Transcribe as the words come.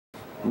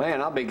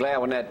Man, I'll be glad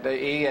when that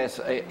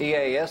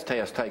EAS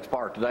test takes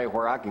part today,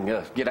 where I can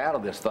get out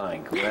of this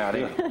thing without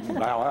any.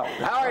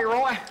 How are you,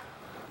 Roy?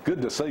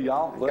 Good to see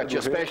y'all. Got you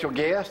a special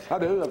guest? I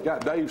do. I've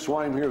got Dave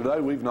Swaim here today.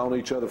 We've known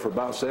each other for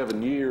about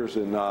 7 years,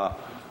 and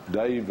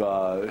Dave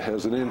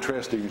has an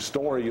interesting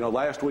story. You know,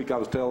 last week I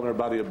was telling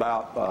everybody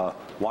about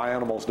Why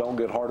Animals Don't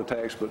Get Heart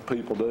Attacks But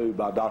People Do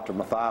by Dr.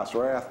 Matthias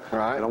Rath.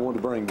 Right. And I wanted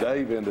to bring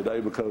Dave in today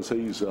because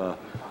he's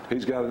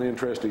got an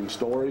interesting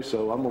story,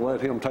 so I'm going to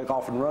let him take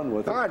off and run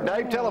with it. All right,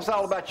 Dave, tell us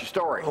all about your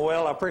story.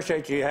 Well, I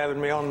appreciate you having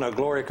me on the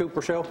Gloria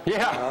Cooper show.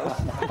 Yeah.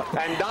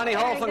 And Donnie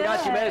Holson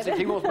got your message.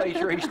 He wants to make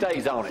sure he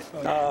stays on it.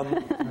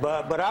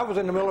 But I was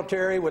in the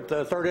military with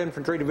the 3rd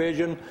Infantry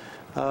Division.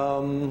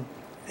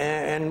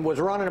 And was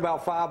running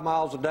about 5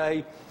 miles a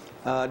day,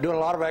 doing a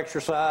lot of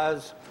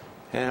exercise,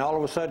 and all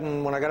of a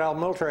sudden, when I got out of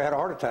the military, I had a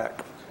heart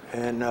attack,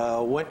 and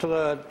went to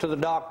the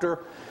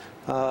doctor.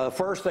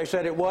 First, they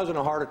said it wasn't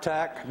a heart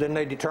attack. Then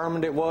they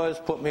determined it was,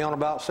 put me on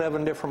about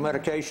 7 different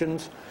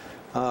medications.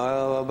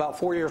 About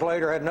 4 years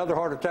later, I had another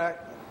heart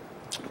attack,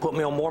 put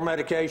me on more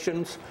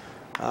medications,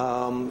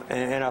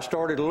 and I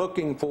started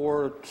looking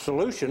for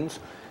solutions.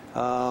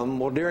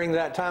 Well, during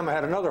that time, I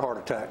had another heart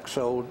attack.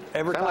 So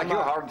every time, like you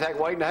a heart attack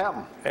waiting to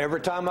happen.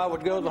 Every time I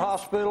would go to the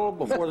hospital,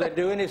 before they'd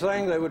do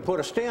anything, they would put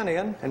a stent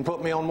in and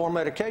put me on more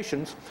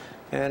medications.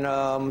 And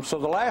so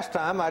the last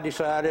time, I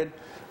decided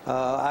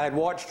I had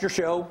watched your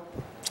show,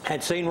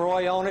 had seen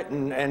Roy on it,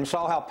 and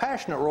saw how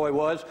passionate Roy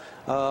was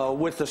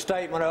with the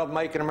statement of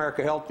making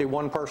America healthy,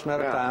 one person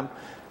at a time.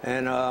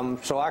 And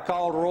so I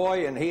called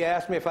Roy, and he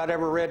asked me if I'd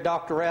ever read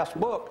Dr. Rath's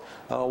book,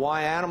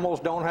 Why Animals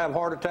Don't Have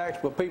Heart Attacks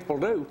But People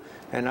Do.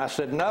 And I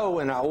said no,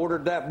 and I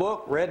ordered that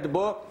book, read the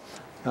book,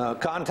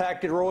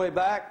 contacted Roy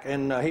back,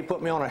 and he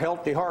put me on a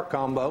healthy heart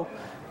combo.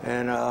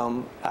 And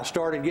I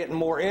started getting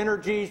more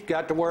energy,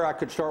 got to where I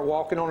could start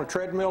walking on a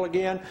treadmill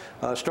again,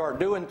 start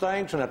doing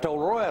things. And I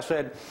told Roy, I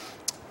said,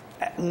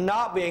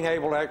 not being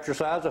able to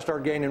exercise, I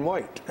started gaining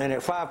weight. And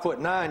at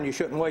 5'9", you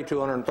shouldn't weigh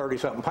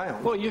 230-something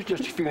pounds. Well, you're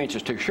just a few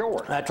inches too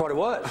short. That's what it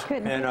was.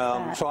 And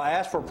so I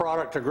asked for a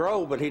product to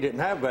grow, but he didn't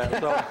have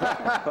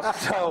that.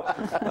 So,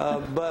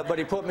 but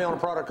he put me on a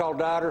product called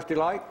Dieter's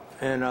Delight,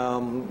 and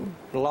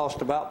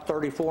lost about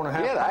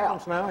 34.5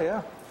 pounds now.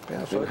 Yeah.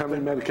 Yeah, so how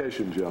many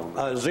medications you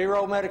on?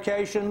 0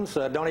 medications.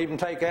 Don't even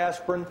take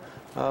aspirin.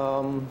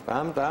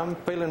 I'm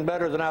feeling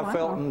better than I've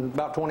felt in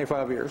about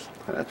 25 years.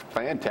 That's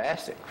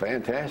fantastic,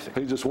 fantastic.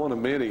 He's just one of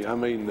many. I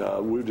mean,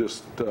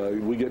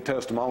 we get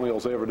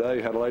testimonials every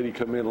day. Had a lady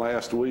come in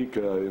last week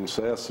in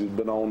Seth. She's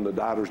been on the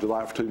Dieter's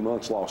Delight for 2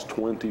 months, lost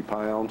 20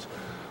 pounds.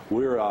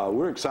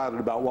 We're excited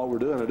about what we're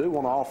doing. I do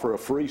want to offer a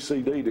free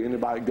CD to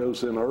anybody that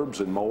goes in Herbs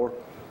and More.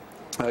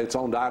 It's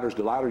on Dieter's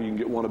Delight, or you can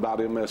get one about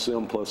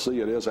MSM plus C.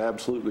 It is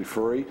absolutely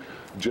free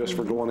just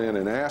for going in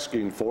and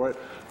asking for it.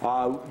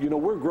 You know,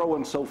 we're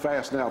growing so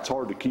fast now, it's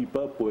hard to keep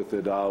up with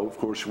it. Of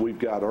course, we've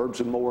got Herbs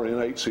and More,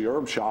 NHC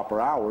Herb Shop are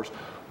ours,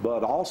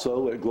 but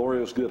also at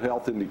Gloria's Good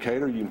Health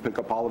Indicator, you can pick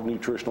up all of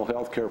nutritional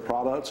health care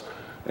products,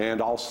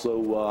 and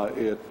also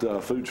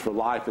at Foods for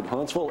Life in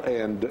Huntsville.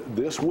 And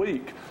this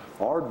week,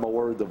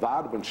 Ardmore, the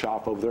vitamin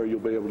shop over there, you'll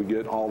be able to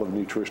get all of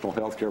nutritional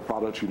health care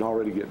products. You can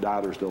already get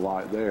Dieter's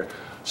Delight there.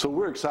 So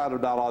we're excited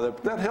about all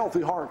that. That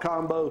healthy heart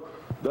combo,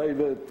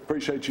 David,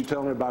 appreciate you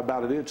telling everybody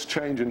about it. It's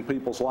changing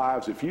people's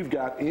lives. If you've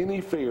got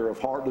any fear of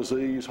heart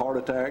disease, heart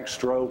attack,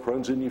 stroke,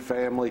 runs in your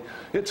family,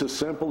 it's as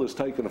simple as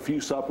taking a few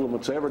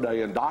supplements every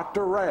day. And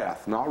Dr.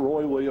 Rath, not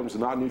Roy Williams,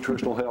 not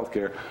Nutritional Health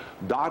Care,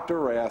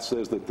 Dr. Rath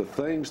says that the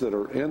things that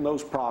are in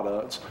those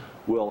products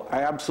will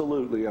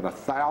absolutely, in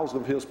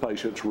 1,000 of his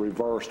patients,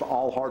 reversed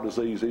all heart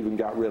disease, even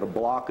got rid of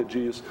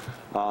blockages.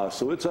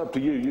 So it's up to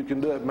you. You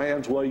can do it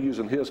man's way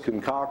using his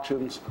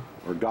concoctions,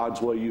 or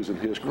God's way using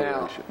his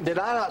creation. Now, did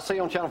I not see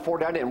on Channel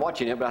 40, I didn't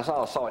watch it, but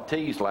I saw it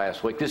teased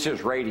last week. This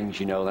is ratings,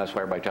 you know, that's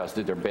where everybody tries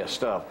to do their best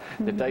stuff.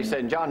 That they said,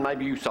 and John,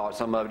 maybe you saw it,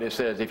 some of it, it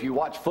says, if you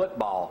watch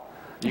football,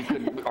 you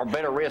could are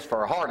better risk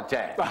for a heart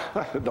attack.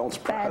 Don't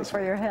surprise Bad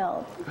for your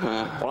health.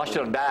 Well, I should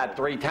have died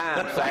 3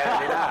 times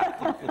Saturday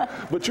night.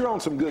 But you're on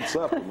some good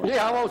supplements.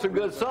 Yeah, I'm on some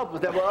good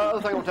supplements. But the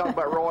other thing I'm talking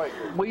about, Roy,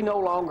 we no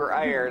longer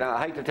air, and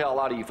I hate to tell a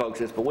lot of you folks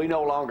this, but we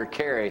no longer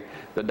carry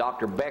the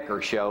Dr.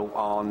 Becker show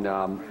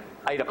on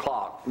 8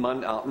 o'clock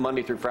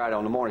Monday through Friday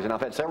on the mornings. And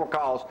I've had several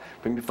calls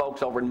from the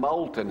folks over in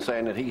Moulton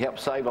saying that he helped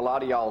save a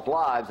lot of y'all's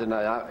lives, and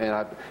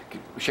I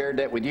shared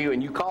that with you,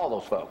 and you call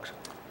those folks.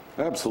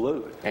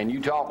 Absolutely. And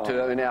you talk to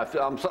them. Now,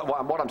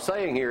 what I'm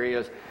saying here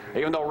is,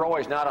 even though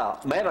Roy's not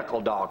a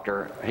medical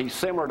doctor, he's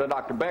similar to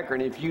Dr. Becker,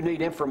 and if you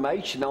need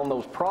information on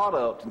those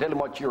products and tell him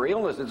what your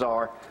illnesses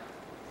are,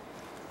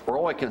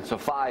 Roy can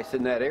suffice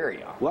in that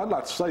area. Well, I'd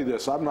like to say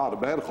this. I'm not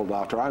a medical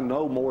doctor. I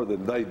know more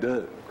than they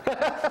do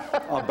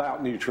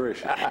about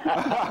nutrition.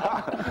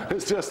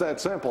 It's just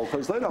that simple,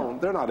 because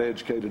they're not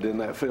educated in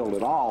that field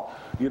at all.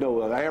 You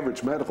know, an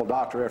average medical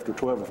doctor after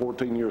 12 or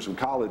 14 years in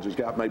college has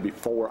got maybe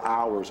 4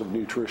 hours of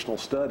nutritional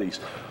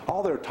studies.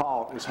 All they're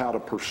taught is how to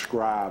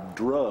prescribe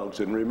drugs.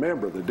 And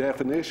remember, the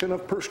definition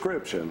of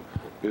prescription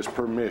is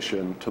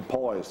permission to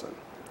poison.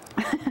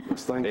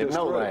 Let's think Didn't this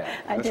know through.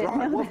 that. That's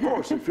right. Well, of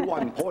course, if it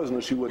wasn't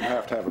poisonous, you wouldn't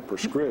have to have a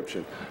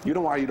prescription. You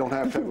know why you don't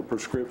have to have a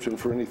prescription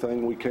for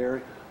anything we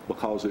carry?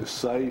 Because it's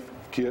safe.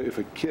 If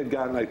a kid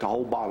got and ate the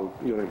whole bottle,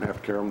 you don't even have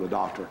to carry them to the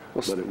doctor,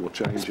 but it will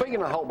change it.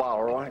 Speaking of whole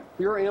bottle, right,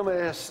 your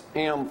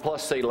MSM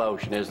Plus C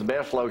lotion is the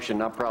best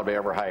lotion I've probably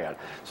ever had.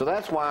 So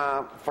that's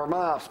why, for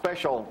my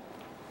special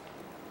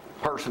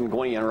person,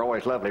 Gwen,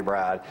 Roy's lovely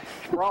bride,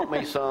 she brought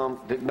me some,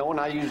 knowing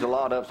I used a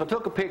lot of. So I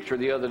took a picture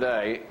the other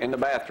day in the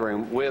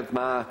bathroom with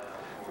my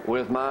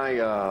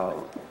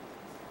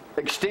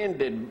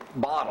extended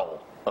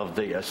bottle of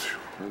this.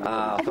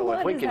 So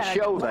if we can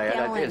show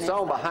that, it's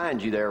on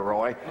behind you there,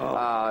 Roy.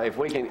 If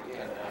we can.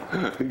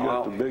 You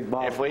got the big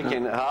bottle. If we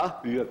can, huh?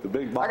 You got the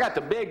big bottle. I got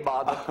the big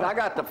bottle. I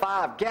got the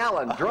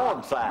 5-gallon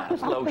drum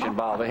size lotion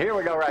bottle. Here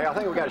we go, right here. I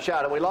think we got a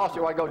shot of it. We lost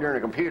it while I go during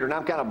the computer, and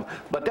I'm kind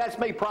of, but that's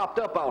me propped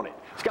up on it.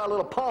 It's got a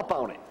little pump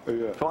on it.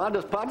 Yeah. So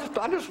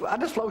I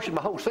just lotion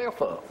my whole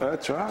self up.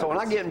 That's right. So when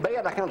I get in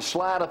bed, I kind of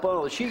slide up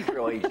under the sheets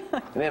real easy,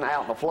 and then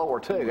out on the floor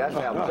too. That's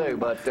how I do.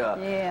 But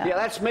yeah,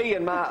 that's me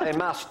in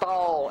my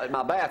stall at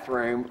my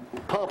bathroom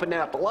pumping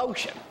out the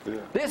lotion. Yeah.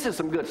 This is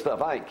some good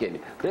stuff. I ain't kidding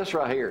you. This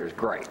right here is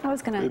great. I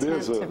was going to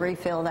attempt to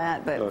refill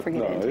that, but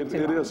forget it.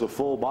 It is a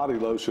full body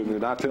lotion,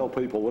 and I tell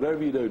people,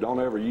 whatever you do, don't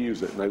ever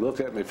use it. And they look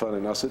at me funny,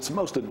 and I said, it's the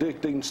most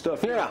addicting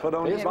stuff you can put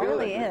on your It body.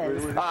 really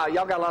is.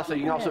 Y'all got lots of.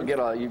 You can also get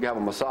you have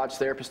a massage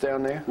therapist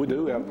down there. We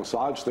do have a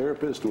massage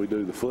therapist. We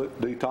do the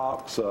foot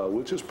detox,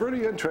 which is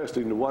pretty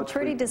interesting to watch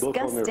Pretty people look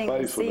on their disgusting to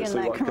face when see they in see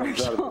that what comes out of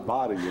their commercial.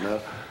 body, you know.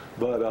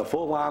 But a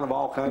full line of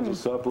all kinds of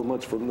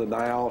supplements, from the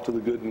Now to the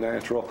Good and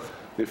Natural.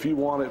 If you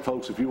want it,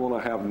 folks, if you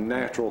want to have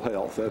natural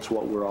health, that's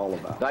what we're all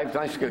about. Dave,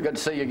 thanks. Good to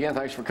see you again.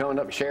 Thanks for coming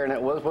up and sharing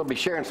that with us. We'll be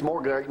sharing some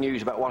more great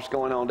news about what's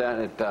going on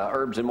down at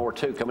Herbs and More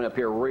too, coming up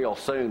here real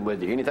soon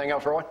with you. Anything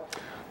else, Roy?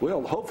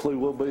 Well, hopefully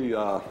we'll be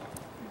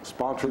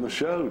sponsoring the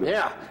show to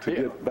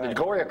get back. Is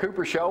Gloria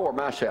Cooper's show or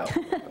my show?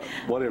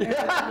 Whatever.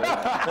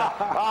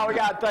 Oh, we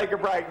got to take a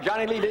break.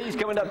 Johnny Lee D's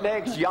coming up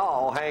next.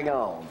 Y'all hang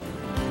on.